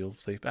I feel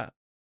safe at.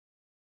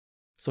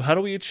 So how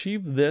do we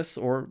achieve this,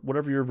 or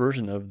whatever your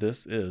version of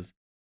this is?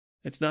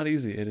 It's not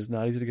easy. It is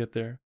not easy to get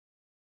there.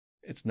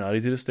 It's not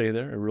easy to stay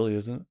there. It really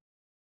isn't.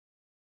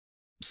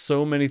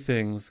 So many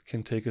things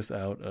can take us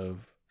out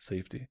of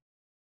safety.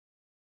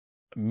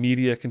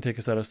 Media can take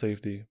us out of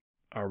safety.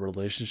 Our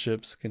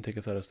relationships can take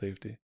us out of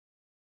safety.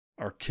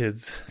 Our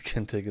kids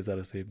can take us out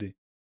of safety.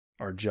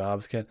 Our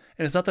jobs can.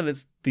 And it's not that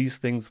it's these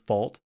things'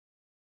 fault,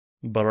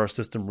 but our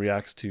system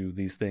reacts to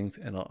these things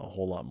and a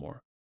whole lot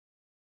more.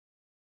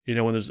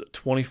 When there's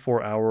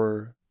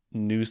 24-hour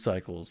news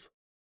cycles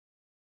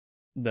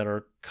that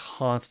are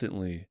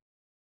constantly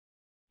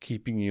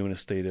keeping you in a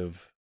state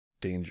of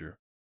danger,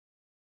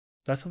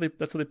 that's how they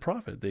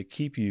profit. They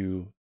keep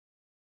you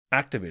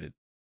activated.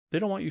 They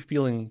don't want you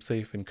feeling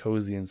safe and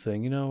cozy and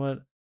saying, you know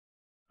what,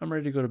 I'm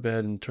ready to go to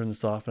bed and turn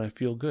this off and I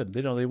feel good.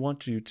 They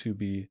want you to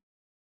be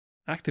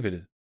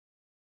activated.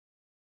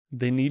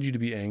 They need you to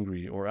be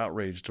angry or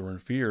outraged or in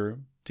fear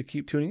to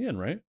keep tuning in,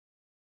 right?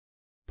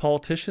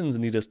 Politicians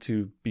need us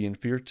to be in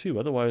fear too.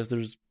 Otherwise,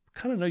 there's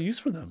kind of no use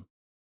for them,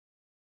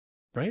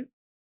 right?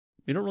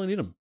 We don't really need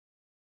them.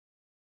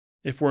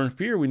 If we're in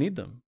fear, we need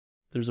them.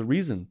 There's a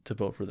reason to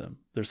vote for them.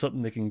 There's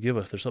something they can give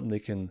us. There's something they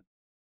can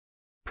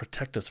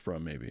protect us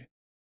from, maybe.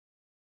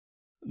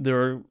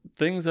 There are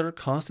things that are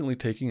constantly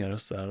taking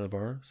us out of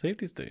our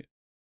safety state.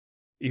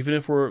 Even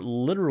if we're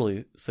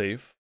literally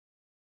safe,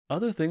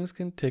 other things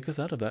can take us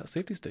out of that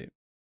safety state.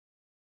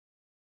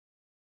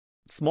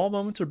 Small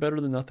moments are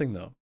better than nothing,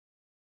 though.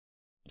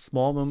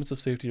 Small moments of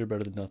safety are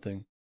better than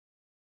nothing.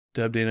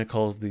 Deb Dana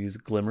calls these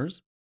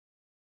glimmers.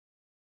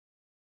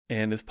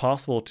 And it's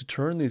possible to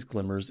turn these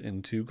glimmers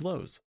into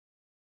glows.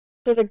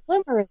 So the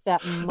glimmer is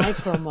that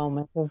micro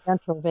moment of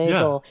ventral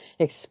vagal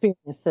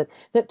experience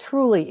that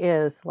truly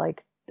is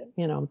like,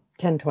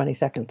 10, 20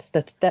 seconds.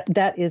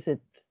 That is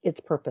its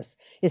purpose,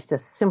 is to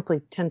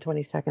simply 10,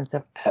 20 seconds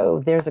of,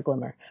 oh, there's a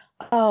glimmer.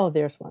 Oh,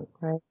 there's one,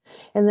 right?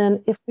 And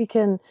then if we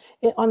can,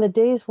 on the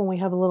days when we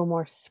have a little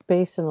more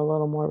space and a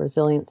little more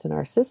resilience in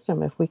our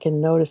system, if we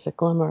can notice a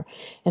glimmer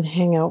and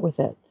hang out with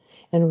it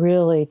and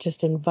really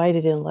just invite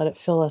it in, let it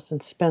fill us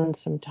and spend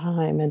some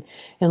time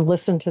and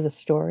listen to the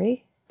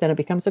story, then it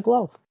becomes a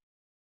glow.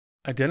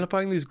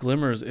 Identifying these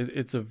glimmers,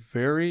 it's a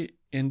very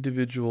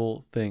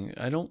individual thing.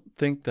 I don't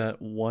think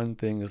that one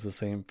thing is the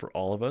same for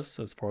all of us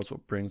as far as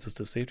what brings us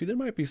to safety. There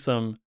might be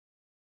some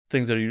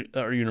things that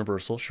are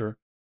universal, sure.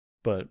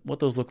 But what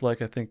those look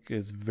like, I think,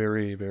 is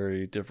very,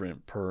 very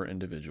different per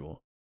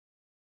individual.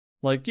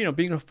 Like, being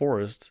in a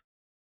forest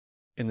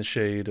in the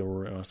shade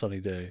or on a sunny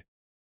day,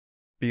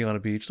 being on a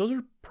beach, those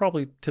are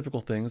probably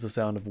typical things. The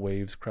sound of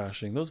waves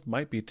crashing, those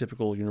might be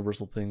typical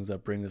universal things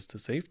that bring us to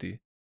safety.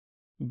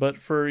 But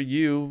for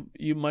you,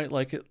 you might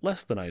like it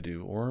less than I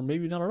do, or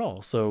maybe not at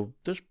all. So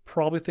there's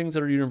probably things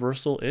that are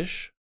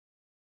universal-ish,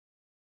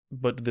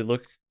 but do they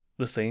look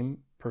the same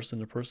person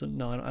to person?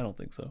 No, I don't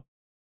think so.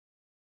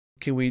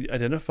 Can we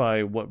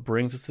identify what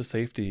brings us to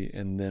safety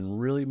and then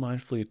really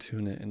mindfully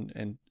attune it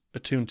and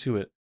attune to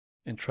it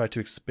and try to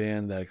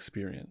expand that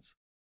experience?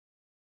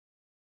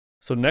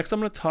 So next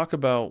I'm going to talk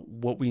about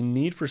what we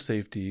need for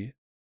safety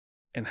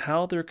and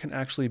how there can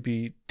actually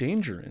be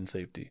danger in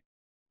safety.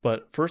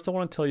 But first, I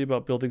want to tell you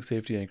about building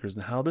safety anchors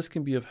and how this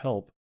can be of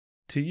help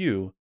to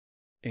you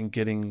in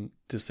getting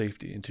to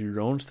safety, into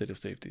your own state of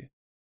safety.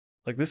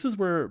 Like, this is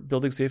where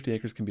building safety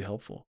anchors can be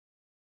helpful.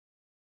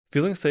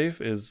 Feeling safe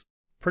is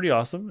pretty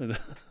awesome.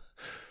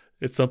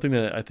 It's something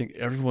that I think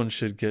everyone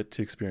should get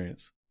to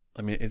experience.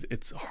 I mean,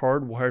 it's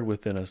hardwired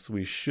within us.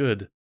 We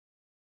should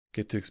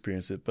get to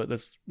experience it, but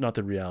that's not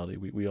the reality.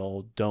 We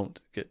all don't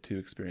get to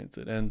experience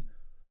it. And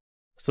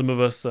some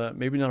of us,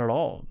 maybe not at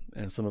all,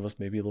 and some of us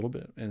maybe a little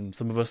bit. And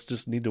some of us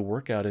just need to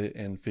work at it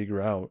and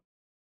figure out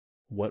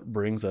what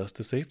brings us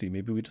to safety.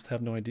 Maybe we just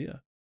have no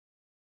idea.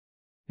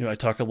 I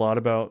talk a lot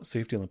about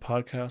safety on the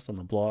podcast, on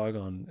the blog,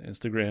 on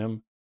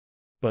Instagram,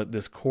 but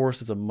this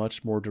course is a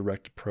much more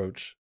direct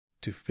approach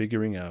to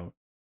figuring out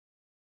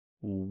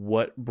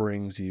what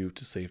brings you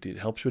to safety. It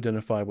helps you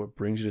identify what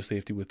brings you to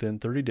safety within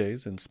 30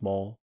 days in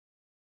small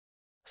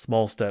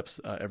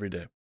steps every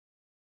day.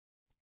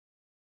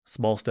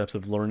 Small steps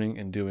of learning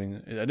and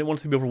doing. I didn't want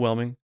it to be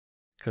overwhelming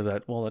because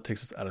that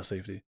takes us out of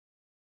safety.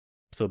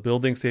 So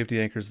building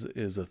safety anchors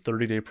is a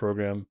 30-day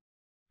program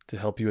to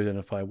help you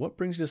identify what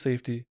brings you to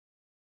safety,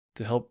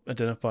 to help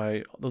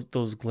identify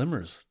those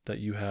glimmers that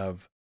you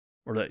have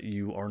or that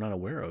you are not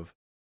aware of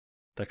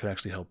that could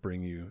actually help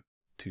bring you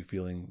to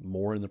feeling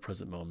more in the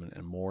present moment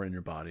and more in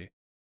your body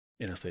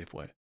in a safe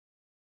way.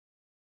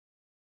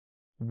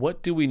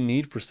 What do we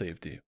need for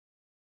safety?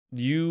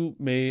 You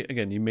may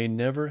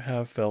never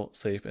have felt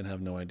safe and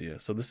have no idea.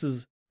 So this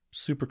is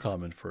super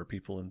common for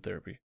people in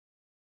therapy.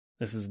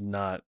 This is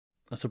not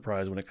a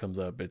surprise when it comes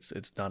up. It's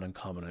not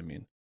uncommon, I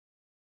mean.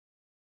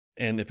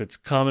 And if it's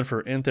common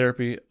for in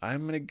therapy,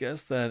 I'm going to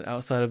guess that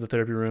outside of the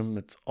therapy room,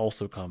 it's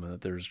also common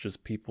that there's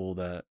just people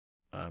that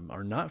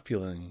are not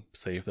feeling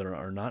safe, that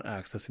are not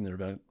accessing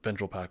their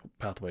ventral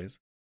pathways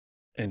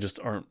and just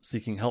aren't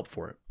seeking help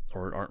for it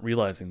or aren't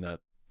realizing that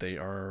they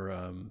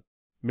are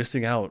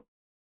missing out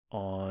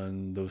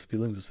on those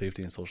feelings of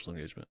safety and social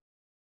engagement.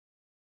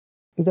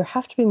 There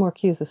have to be more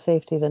cues of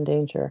safety than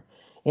danger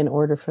in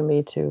order for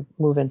me to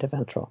move into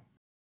ventral.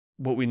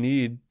 What we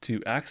need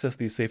to access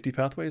these safety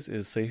pathways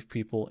is safe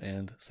people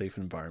and safe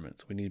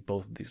environments. We need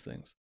both of these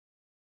things.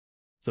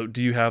 So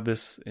do you have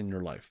this in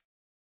your life?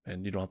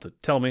 And you don't have to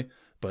tell me,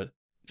 but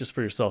just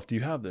for yourself, do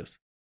you have this?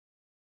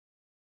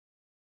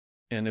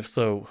 And if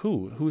so,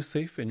 who is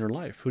safe in your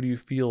life? Who do you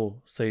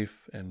feel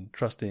safe and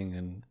trusting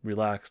and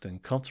relaxed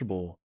and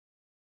comfortable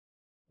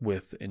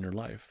with in your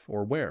life?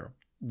 Or where?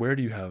 Where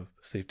do you have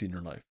safety in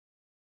your life?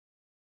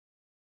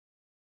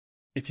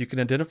 If you can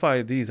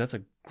identify these, that's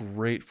a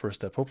great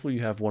first step. Hopefully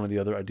you have one or the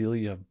other.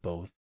 Ideally you have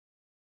both.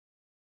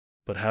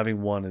 But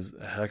having one is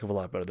a heck of a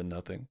lot better than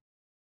nothing.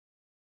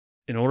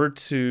 In order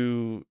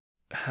to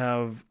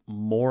have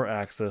more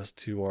access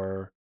to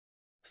our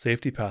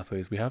safety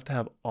pathways, we have to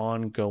have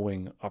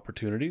ongoing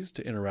opportunities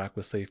to interact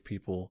with safe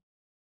people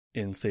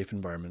in safe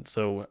environments.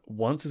 So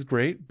once is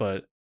great,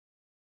 but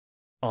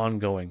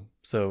ongoing.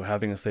 So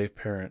having a safe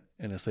parent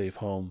and a safe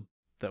home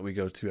that we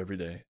go to every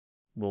day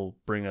will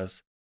bring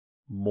us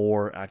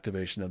more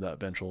activation of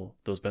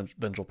those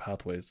ventral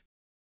pathways.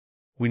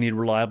 We need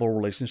reliable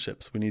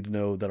relationships. We need to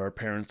know that our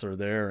parents are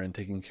there and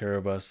taking care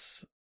of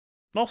us,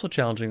 and also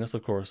challenging us,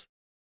 of course.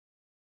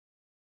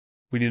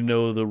 We need to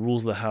know the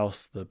rules of the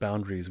house, the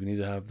boundaries. We need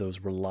to have those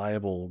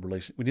reliable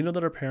relations. We need to know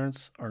that our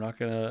parents are not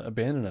going to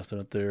abandon us,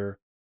 and that they're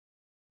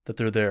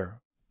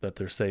there, that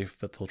they're safe,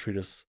 that they'll treat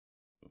us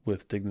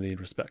with dignity and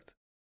respect.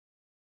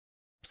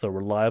 So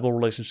reliable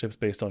relationships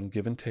based on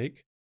give and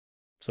take.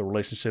 So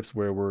relationships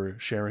where we're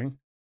sharing,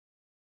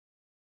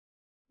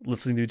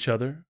 listening to each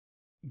other,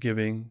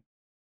 giving,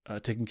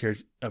 taking care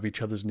of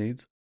each other's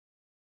needs.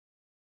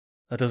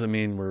 That doesn't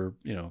mean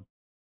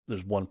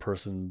there's one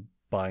person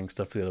buying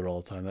stuff for the other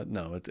all the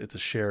time. It's a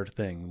shared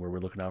thing where we're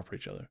looking out for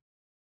each other.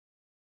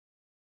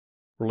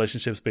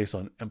 Relationships based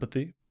on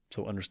empathy,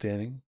 so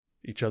understanding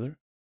each other.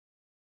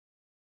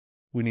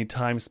 We need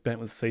time spent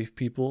with safe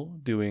people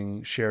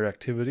doing shared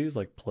activities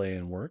like play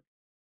and work.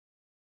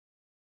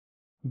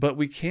 But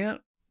we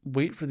can't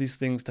wait for these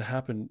things to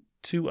happen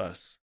to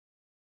us.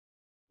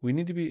 We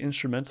need to be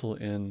instrumental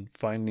in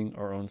finding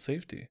our own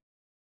safety.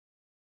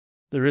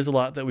 There is a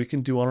lot that we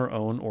can do on our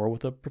own or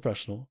with a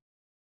professional,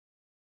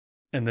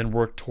 and then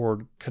work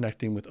toward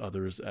connecting with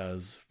others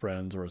as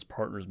friends or as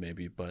partners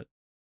maybe, but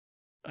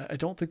I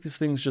don't think these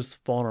things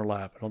just fall in our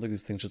lap. I don't think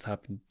these things just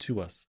happen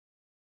to us.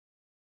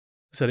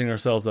 Setting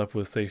ourselves up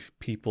with safe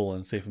people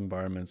and safe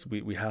environments,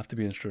 we have to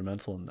be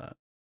instrumental in that.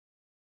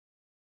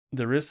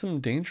 There is some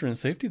danger in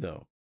safety,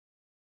 though.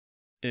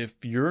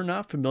 If you're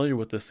not familiar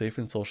with the safe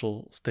and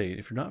social state,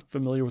 if you're not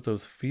familiar with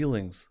those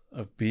feelings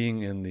of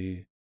being in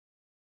the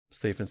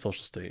safe and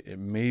social state, it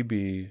may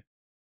be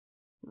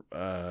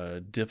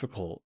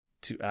difficult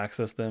to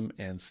access them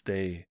and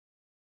stay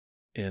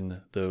in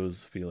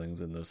those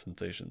feelings and those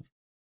sensations.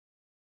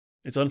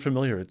 It's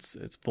unfamiliar. It's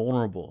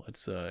vulnerable. It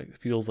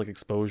feels like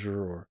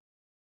exposure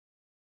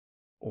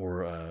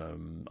or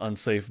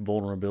unsafe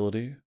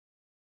vulnerability.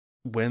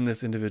 When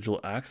this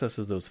individual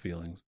accesses those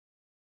feelings,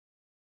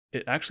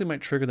 it actually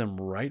might trigger them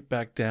right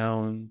back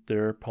down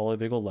their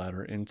polyvagal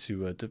ladder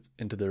into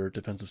their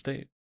defensive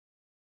state.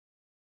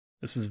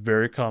 This is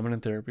very common in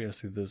therapy. I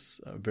see this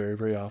very,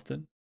 very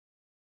often,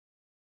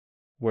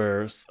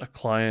 where a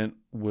client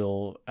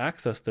will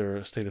access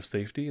their state of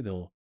safety.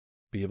 They'll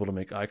be able to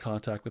make eye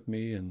contact with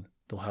me, and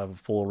they'll have a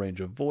full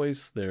range of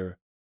voice. Their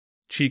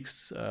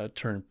cheeks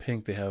turn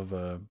pink. They have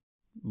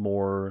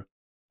more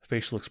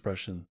facial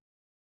expression.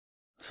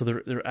 So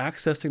they're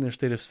accessing their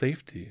state of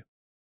safety.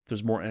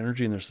 There's more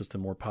energy in their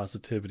system, more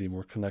positivity,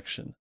 more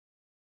connection.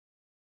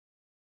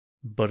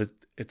 But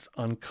it's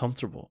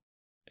uncomfortable.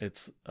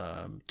 It's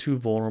too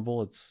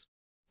vulnerable. It's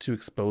too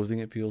exposing,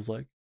 it feels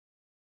like.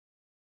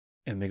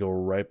 And they go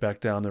right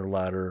back down their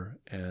ladder,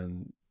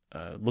 and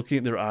looking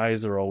at their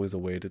eyes are always a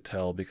way to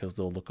tell, because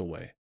they'll look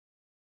away.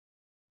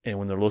 And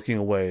when they're looking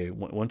away,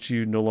 once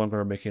you no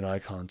longer are making eye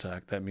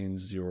contact, that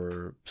means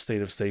your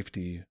state of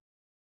safety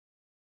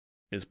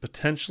is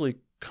potentially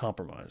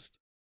compromised.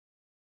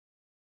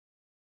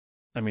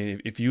 I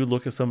mean, if you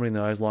look at somebody in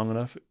the eyes long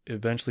enough,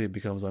 eventually it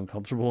becomes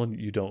uncomfortable and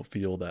you don't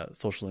feel that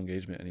social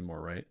engagement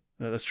anymore, right?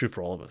 That's true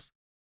for all of us.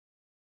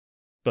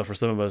 But for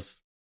some of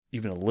us,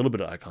 even a little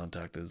bit of eye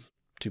contact is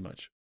too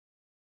much.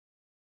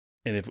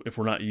 And if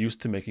we're not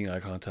used to making eye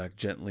contact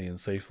gently and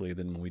safely,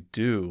 then when we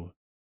do,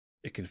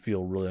 it can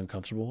feel really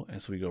uncomfortable. And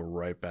so we go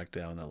right back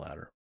down the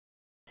ladder.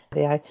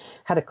 I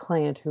had a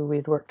client who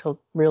we'd worked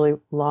really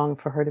long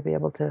for her to be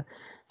able to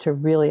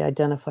really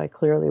identify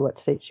clearly what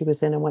state she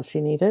was in and what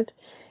she needed.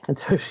 And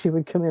so she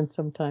would come in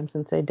sometimes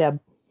and say, "Deb,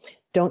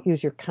 don't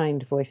use your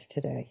kind voice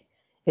today.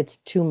 It's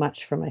too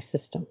much for my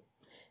system."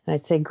 And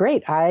I'd say,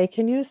 "Great, I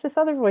can use this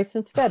other voice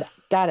instead."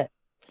 Got it.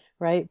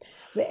 Right.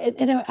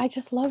 And I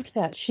just loved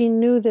that. She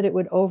knew that it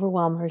would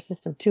overwhelm her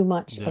system, too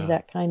much of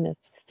that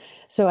kindness.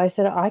 So I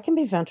said, I can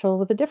be ventral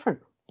with a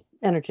different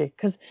energy,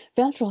 because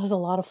ventral has a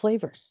lot of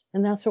flavors,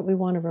 and that's what we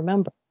want to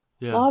remember.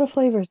 Yeah. A lot of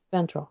flavors,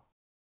 ventral.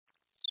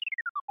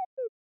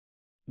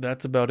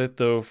 That's about it,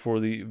 though, for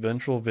the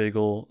ventral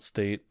vagal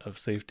state of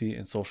safety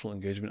and social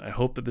engagement. I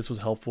hope that this was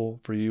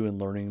helpful for you in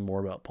learning more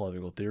about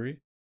polyvagal theory.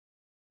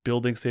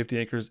 Building Safety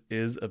Anchors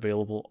is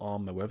available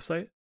on my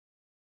website,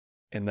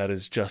 and that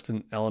is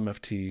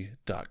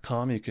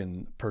justinlmft.com. You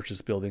can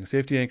purchase Building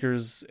Safety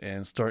Anchors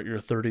and start your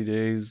 30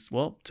 days,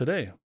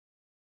 today.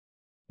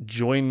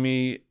 Join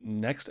me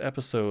next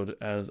episode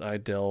as I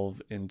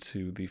delve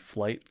into the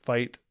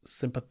flight-fight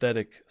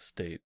sympathetic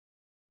state.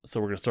 So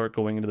we're going to start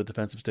going into the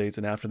defensive states,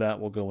 and after that,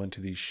 we'll go into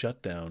the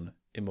shutdown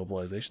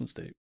immobilization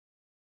state.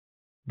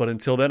 But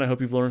until then, I hope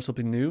you've learned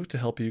something new to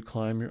help you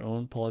climb your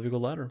own polyvagal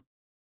ladder.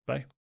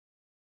 Bye.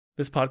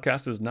 This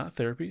podcast is not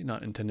therapy,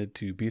 not intended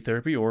to be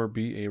therapy or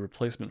be a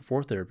replacement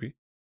for therapy.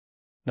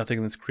 Nothing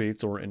in this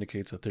creates or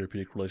indicates a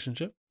therapeutic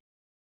relationship.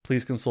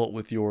 Please consult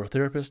with your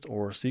therapist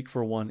or seek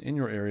for one in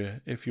your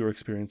area if you're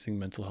experiencing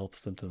mental health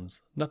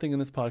symptoms. Nothing in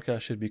this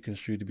podcast should be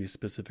construed to be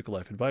specific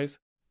life advice.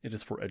 It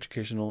is for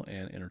educational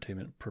and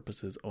entertainment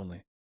purposes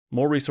only.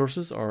 More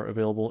resources are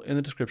available in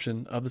the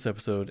description of this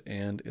episode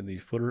and in the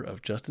footer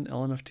of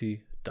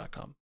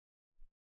justinlmft.com.